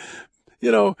word.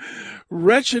 You know,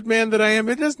 wretched man that I am.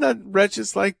 It is not wretched,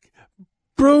 it's like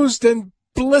bruised and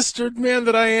blistered man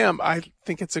that I am. I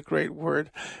think it's a great word.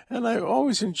 And I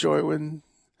always enjoy when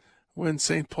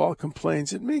St. Paul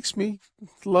complains. It makes me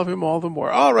love him all the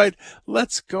more. All right,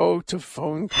 let's go to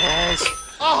phone calls.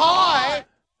 Ahoy!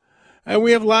 And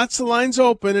we have lots of lines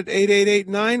open at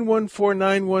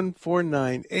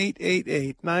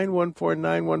 888-914-9149,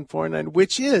 888-914-9149,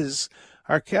 which is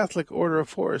our Catholic Order of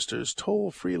Foresters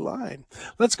toll-free line.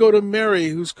 Let's go to Mary,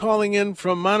 who's calling in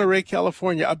from Monterey,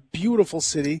 California, a beautiful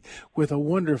city with a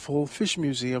wonderful fish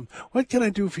museum. What can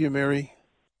I do for you, Mary?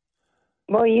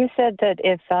 Well, you said that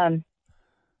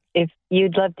if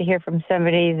you'd love to hear from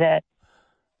somebody that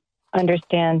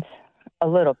understands a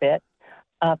little bit,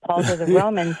 Paul to the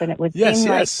Romans, and it would seem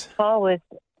like Paul was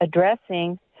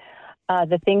addressing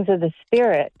the things of the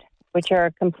Spirit, which are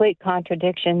a complete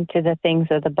contradiction to the things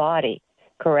of the body.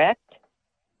 Correct?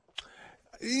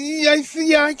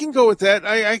 Yeah, I can go with that.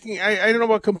 I don't know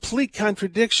about complete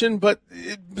contradiction, but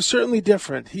it's certainly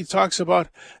different. He talks about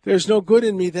there's no good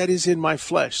in me that is in my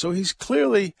flesh. So he's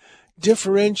clearly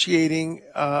differentiating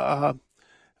the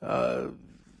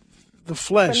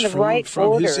flesh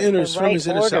from his inner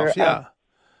self.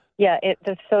 Yeah.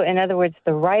 So in other words,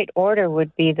 the right order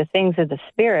would be the things of the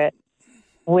Spirit,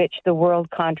 which the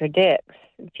world contradicts.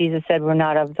 Jesus said we're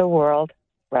not of the world,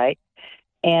 right?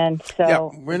 And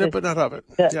so we're in it, but not of it.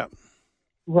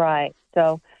 Right.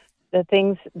 So the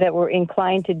things that we're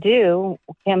inclined to do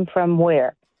come from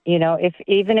where? You know,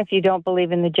 even if you don't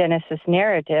believe in the Genesis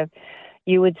narrative,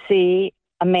 you would see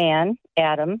a man,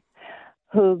 Adam,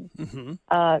 who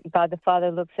God the Father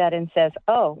looks at and says,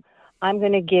 "Oh, I'm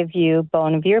going to give you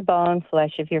bone of your bone,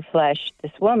 flesh of your flesh."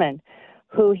 This woman,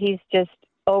 who he's just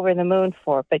over the moon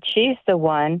for, but she's the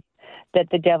one that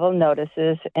the devil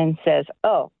notices and says,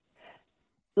 "Oh,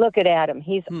 look at Adam.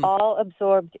 He's all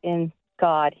absorbed in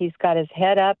God. He's got his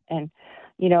head up, and,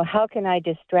 you know, how can I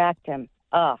distract him?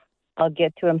 I'll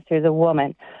get to him through the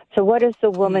woman." So what does the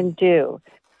woman do?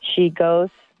 She goes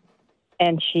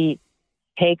and she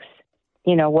takes,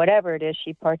 you know, whatever it is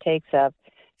she partakes of,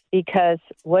 because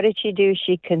what did she do?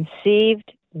 She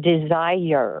conceived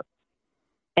desire,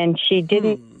 and she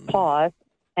didn't pause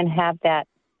and have that,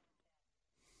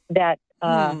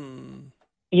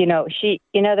 you know,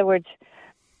 in other words,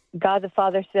 God the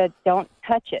Father said, "Don't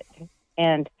touch it."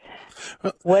 And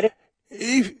what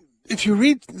if you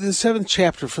read the 7th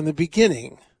chapter from the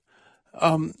beginning,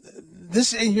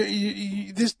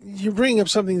 you're bringing up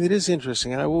something that is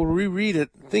interesting, and I will reread it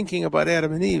thinking about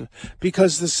Adam and Eve,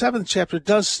 because the 7th chapter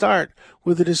does start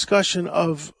with a discussion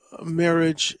of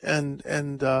marriage and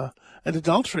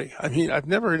adultery. I mean, I've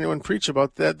never heard anyone preach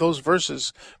about those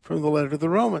verses from the letter to the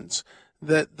Romans,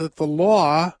 that the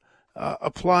law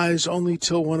applies only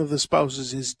till one of the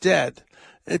spouses is dead.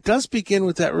 It does begin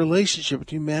with that relationship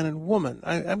between man and woman.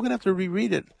 I'm going to have to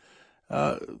reread it,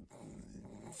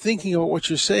 thinking about what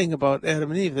you're saying about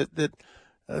Adam and Eve, that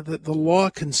the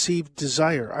law conceived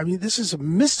desire. I mean, this is a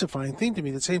mystifying thing to me,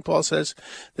 that St. Paul says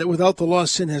that without the law,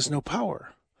 sin has no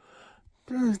power.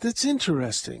 That's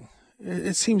interesting.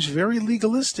 It seems very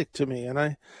legalistic to me,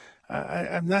 and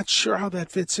I'm not sure how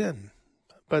that fits in.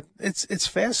 But it's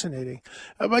fascinating.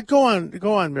 But go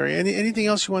on, Mary. Anything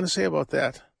else you want to say about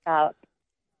that?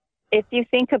 If you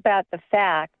think about the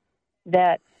fact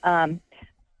that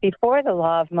before the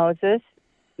law of Moses,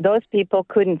 those people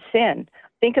couldn't sin.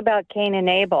 Think about Cain and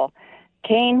Abel.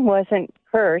 Cain wasn't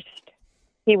cursed.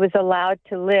 He was allowed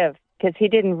to live because he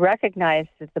didn't recognize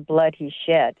that the blood he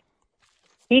shed.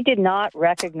 He did not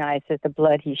recognize that the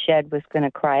blood he shed was going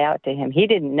to cry out to him. He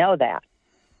didn't know that.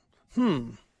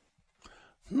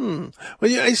 Well,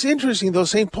 yeah, it's interesting, though.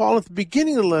 St. Paul, at the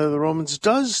beginning of the letter of the Romans,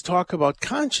 does talk about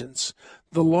conscience,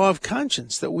 the law of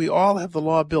conscience, that we all have the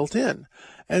law built in.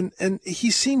 And he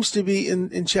seems to be,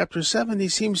 in chapter 7, he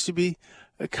seems to be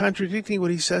contradicting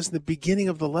what he says in the beginning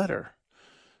of the letter.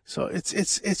 So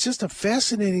it's just a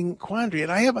fascinating quandary.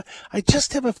 And I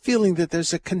just have a feeling that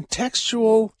there's a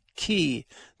contextual key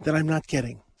that I'm not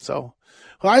getting. So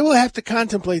well, I will have to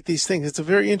contemplate these things. It's a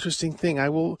very interesting thing. I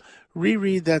will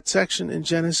reread that section in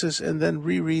Genesis and then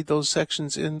reread those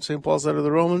sections in St. Paul's letter to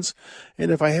the Romans.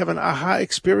 And if I have an aha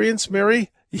experience, Mary,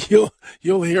 you'll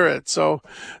hear it. So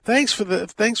thanks for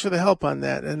the help on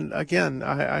that. And again,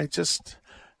 I just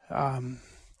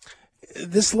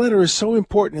this letter is so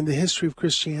important in the history of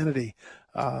Christianity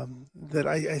that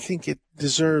I think it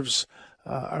deserves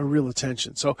our real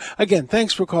attention. So again,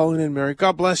 thanks for calling in, Mary.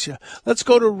 God bless you. Let's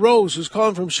go to Rose, who's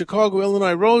calling from Chicago,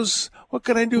 Illinois. Rose, what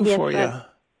can I do for you?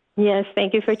 Yes,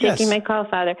 thank you for taking my call,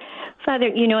 Father. Father,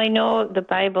 I know the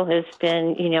Bible has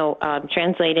been,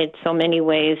 translated so many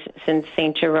ways since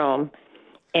St. Jerome.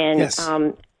 And,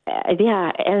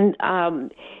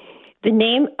 the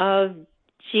name of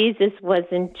Jesus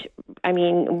wasn't,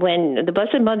 when the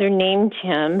Blessed Mother named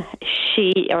him,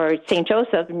 St.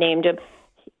 Joseph named him,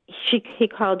 he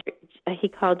called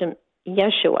him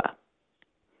Yeshua.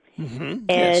 Mm-hmm.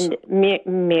 And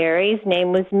Mary's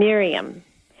name was Miriam.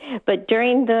 But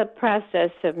during the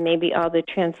process of maybe all the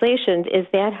translations, is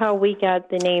that how we got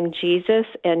the name Jesus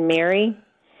and Mary?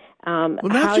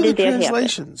 Not through the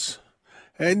translations.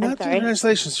 Not through the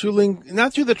translations,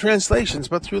 not through the translations,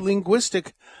 but through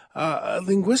linguistic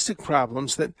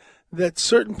problems that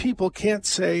certain people can't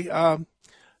say.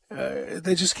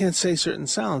 They just can't say certain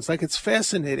sounds. Like, it's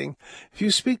fascinating. If you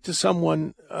speak to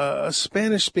someone, a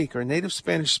Spanish speaker, a native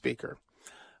Spanish speaker,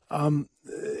 and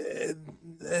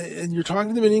you're talking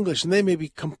to them in English, and they may be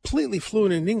completely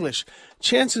fluent in English,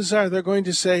 chances are they're going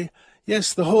to say,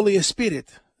 yes, the Holy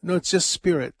Spirit. No, it's just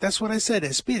spirit. That's what I said,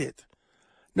 Spirit.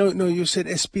 No, you said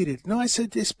Spirit. No, I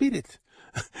said Spirit.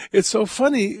 It's so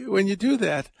funny when you do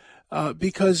that,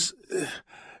 because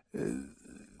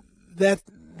that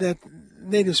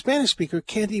native Spanish speaker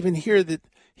can't even hear that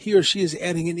he or she is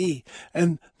adding an E.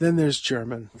 And then there's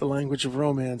German, the language of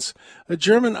romance. A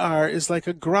German R is like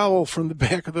a growl from the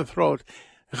back of the throat.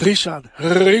 Richard,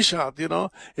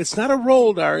 it's not a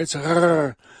rolled R, it's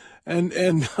R.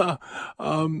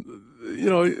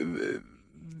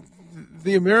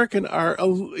 The American R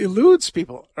eludes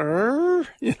people. There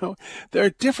are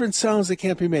different sounds that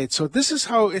can't be made. So this is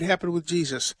how it happened with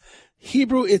Jesus.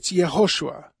 Hebrew, it's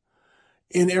Yehoshua.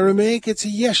 In Aramaic, it's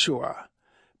Yeshua.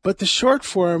 But the short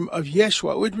form of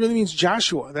Yeshua, it really means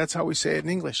Joshua. That's how we say it in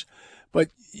English. But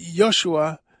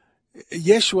Yeshua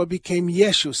became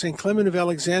Yeshu. St. Clement of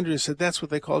Alexandria said that's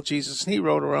what they called Jesus. And he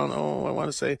wrote around,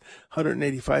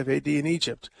 185 AD in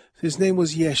Egypt. His name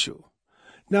was Yeshu.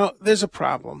 Now, there's a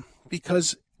problem,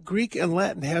 because Greek and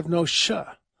Latin have no sh.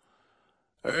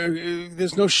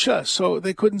 There's no sh, so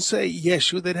they couldn't say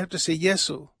Yeshu. They'd have to say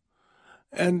Yesu.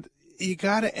 And you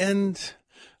got to end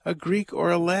a Greek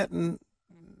or a Latin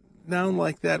noun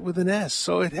like that with an S.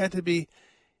 So it had to be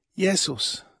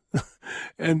Jesus.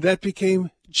 And that became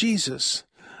Jesus.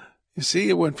 You see,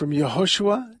 it went from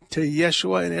Yehoshua to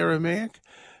Yeshua in Aramaic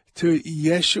to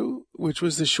Yeshu, which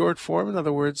was the short form. In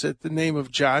other words, at the name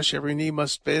of Josh, every knee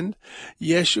must bend.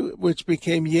 Yeshu, which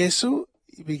became Yesu,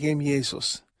 became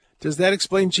Jesus. Does that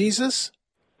explain Jesus?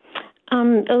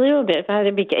 A little bit,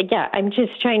 Father. Yeah, I'm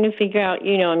just trying to figure out,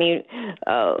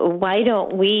 why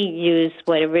don't we use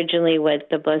what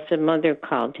the Blessed Mother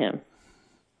called him?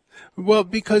 Well,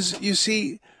 because, you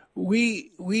see,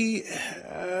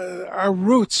 our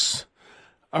roots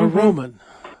are Roman.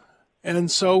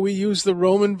 And so we use the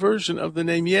Roman version of the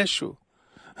name Yeshu.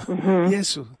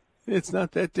 Yesu. It's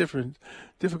not that difficult.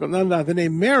 Now, the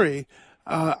name Mary,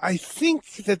 I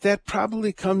think that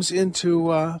probably comes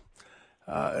into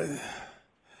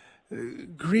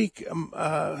Greek. I'm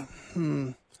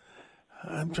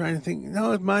trying to think.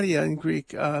 No, it's Maria in Greek.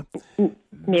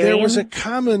 There was a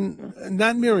common,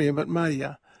 not Miriam, but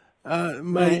Maria.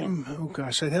 Oh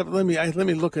gosh, let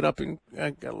me look it up I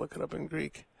gotta look it up in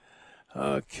Greek.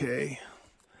 Okay.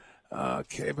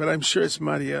 Okay, but I'm sure it's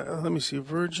Maria. Let me see.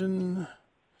 Virgin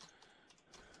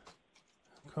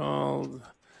called.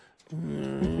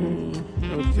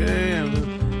 Okay.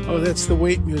 Oh, that's the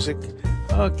wait music.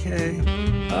 Okay.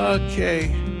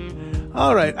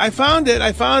 All right. I found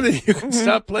it. You can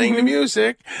stop playing the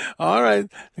music. All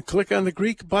right. Click on the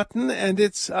Greek button, and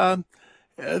it's the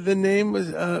name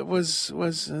was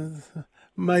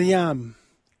Mariam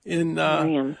in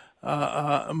Mariam.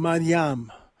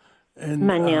 And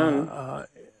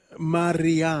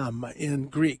Mariam in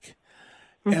Greek,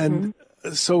 and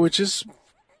so which is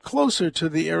closer to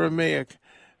the Aramaic,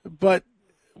 but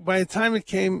by the time it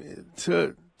came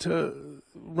to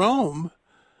Rome,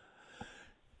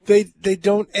 they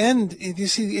don't end. You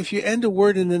see, if you end a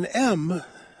word in an M,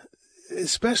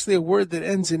 especially a word that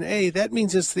ends in A, that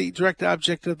means it's the direct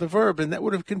object of the verb, and that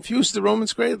would have confused the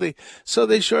Romans greatly. So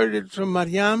they shortened it from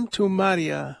Mariam to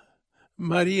Maria.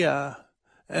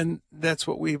 And that's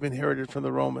what we've inherited from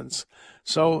the Romans.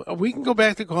 So we can go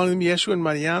back to calling them Yeshua and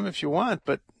Mariam if you want,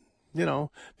 but,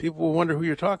 people will wonder who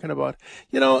you're talking about.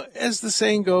 As the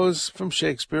saying goes from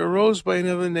Shakespeare, a rose by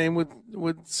another name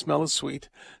would smell as sweet.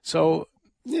 So,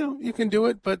 you can do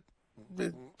it, but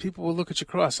people will look at you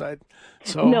cross-eyed.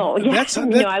 So no,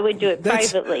 I would do it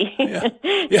privately.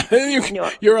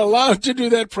 You're allowed to do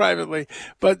that privately,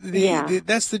 but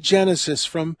that's the genesis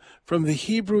from the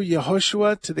Hebrew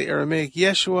Yehoshua to the Aramaic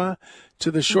Yeshua to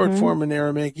the short form in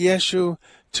Aramaic Yeshu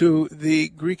to the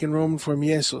Greek and Roman form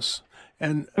Jesus,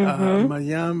 and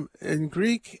Mariam in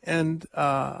Greek, and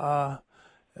then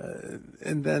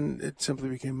it simply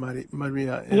became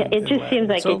Maria. It just seems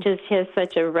like it just has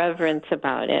such a reverence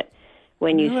about it.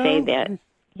 When you say that,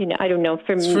 I don't know,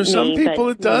 for some people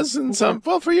it does, and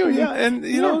for you, and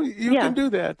you can do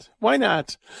that. Why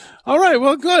not? All right,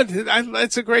 well, good.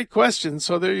 That's a great question.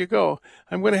 So there you go.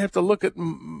 I'm going to have to look at.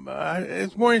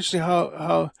 It's more interesting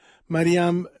how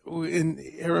Mariam in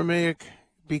Aramaic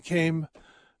became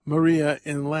Maria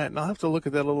in Latin. I'll have to look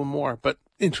at that a little more, but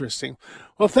interesting.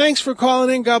 Well, thanks for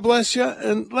calling in. God bless you,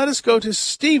 and let us go to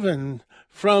Stephen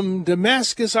from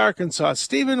Damascus, Arkansas.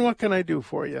 Stephen, what can I do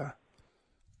for you?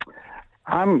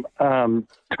 I'm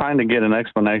trying to get an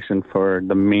explanation for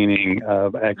the meaning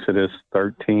of Exodus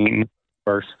 13,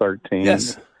 verse 13.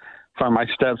 Yes. For my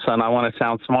stepson, I want to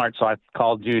sound smart, so I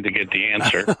called you to get the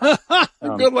answer.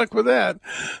 Good luck with that.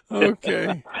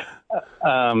 Okay.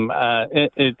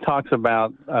 It talks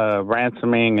about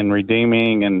ransoming and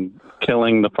redeeming and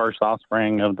killing the first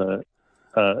offspring of the,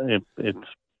 and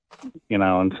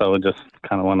so I just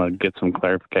kind of want to get some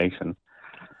clarification.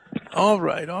 All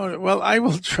right. Well, I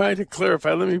will try to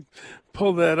clarify. Let me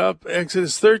pull that up.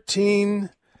 Exodus 13.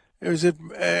 Is it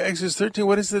Exodus 13?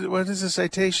 What is the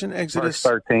citation? Exodus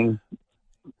Verse 13.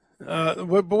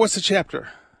 What's the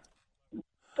chapter?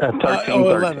 13.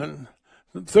 11.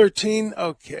 13.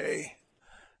 Okay.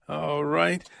 All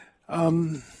right.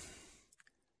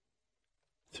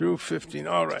 Through 15.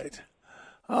 All right.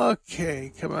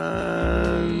 Okay. Come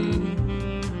on.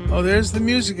 Oh, there's the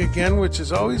music again, which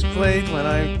is always played when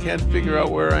I can't figure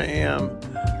out where I am.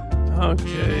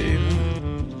 Okay.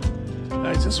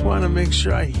 I just want to make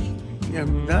sure I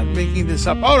am not making this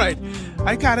up. All right.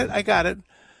 I got it.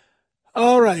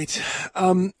 All right.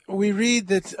 We read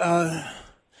that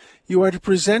you are to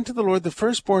present to the Lord the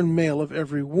firstborn male of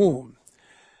every womb.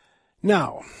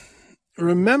 Now,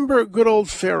 remember good old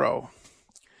Pharaoh,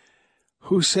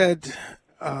 who said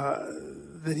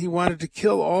that he wanted to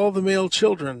kill all the male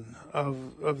children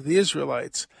of the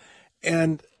Israelites.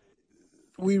 And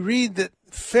we read that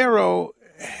Pharaoh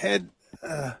had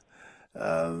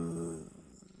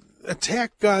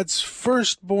attacked God's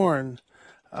firstborn,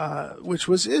 which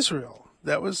was Israel.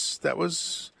 That was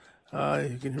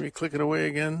you can hear me clicking away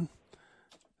again.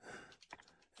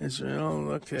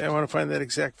 Israel. Okay, I want to find that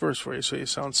exact verse for you so you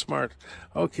sound smart.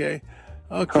 Okay.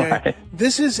 Right.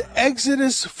 This is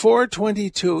Exodus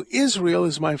 4:22. Israel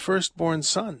is my firstborn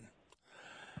son.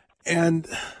 And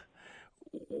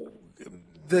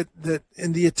that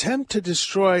in the attempt to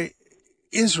destroy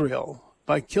Israel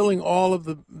by killing all of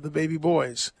the baby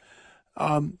boys,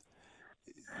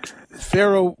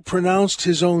 Pharaoh pronounced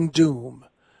his own doom,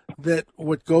 that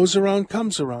what goes around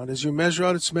comes around. As you measure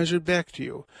out, it's measured back to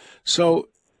you. So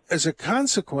as a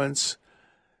consequence,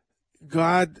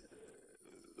 God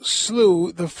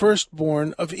slew the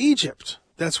firstborn of Egypt.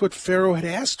 That's what Pharaoh had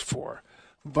asked for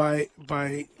by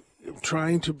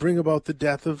trying to bring about the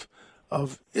death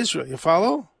of Israel. You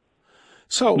follow?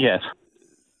 So yes,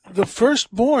 the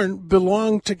firstborn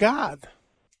belonged to God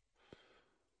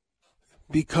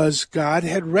because God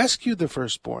had rescued the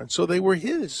firstborn, so they were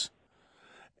his.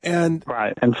 And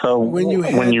right, and so when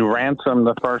you ransom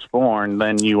the firstborn,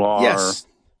 then you are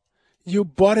You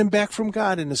bought him back from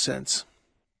God, in a sense.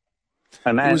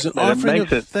 And It was an offering of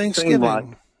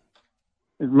thanksgiving.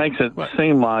 It makes it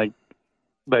seem like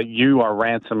that you are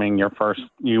ransoming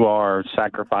you are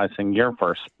sacrificing your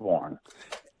firstborn.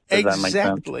 Does that make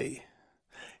sense? Exactly.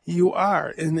 You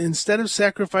are. And instead of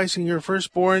sacrificing your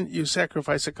firstborn, you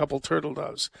sacrifice a couple turtle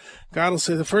doves. God will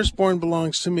say, the firstborn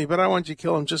belongs to me, but I want you to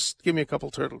kill him. Just give me a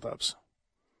couple turtle doves.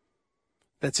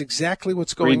 That's exactly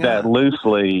what's going on. Read that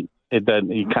loosely.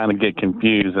 You kind of get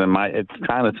confused. And it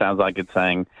kind of sounds like it's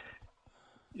saying,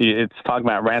 it's talking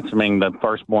about ransoming the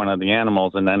firstborn of the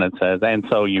animals, and then it says, and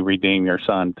so you redeem your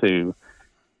son too.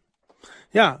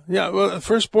 Yeah. Well,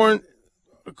 firstborn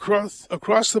across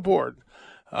the board.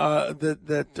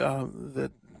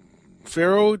 That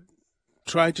Pharaoh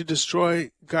tried to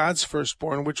destroy God's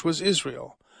firstborn, which was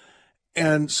Israel,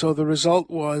 and so the result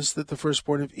was that the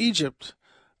firstborn of Egypt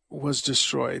was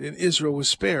destroyed, and Israel was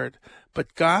spared.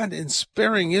 But God, in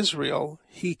sparing Israel,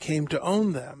 He came to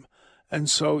own them. And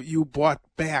so you bought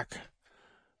back,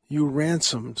 you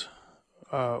ransomed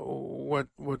what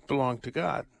belonged to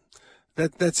God.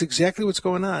 That's exactly what's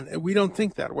going on. We don't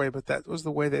think that way, but that was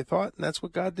the way they thought, and that's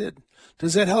what God did.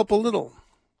 Does that help a little?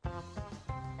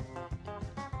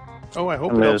 Oh, I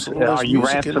hope it helps a little. Are you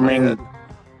ransoming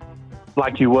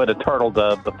like you would a turtle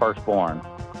dove, the firstborn?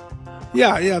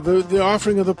 Yeah. The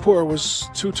offering of the poor was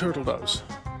 2 turtle doves.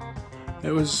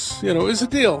 It was, it was a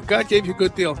deal. God gave you a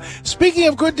good deal. Speaking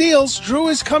of good deals, Drew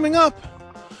is coming up.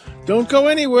 Don't go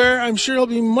anywhere. I'm sure he'll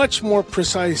be much more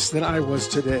precise than I was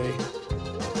today.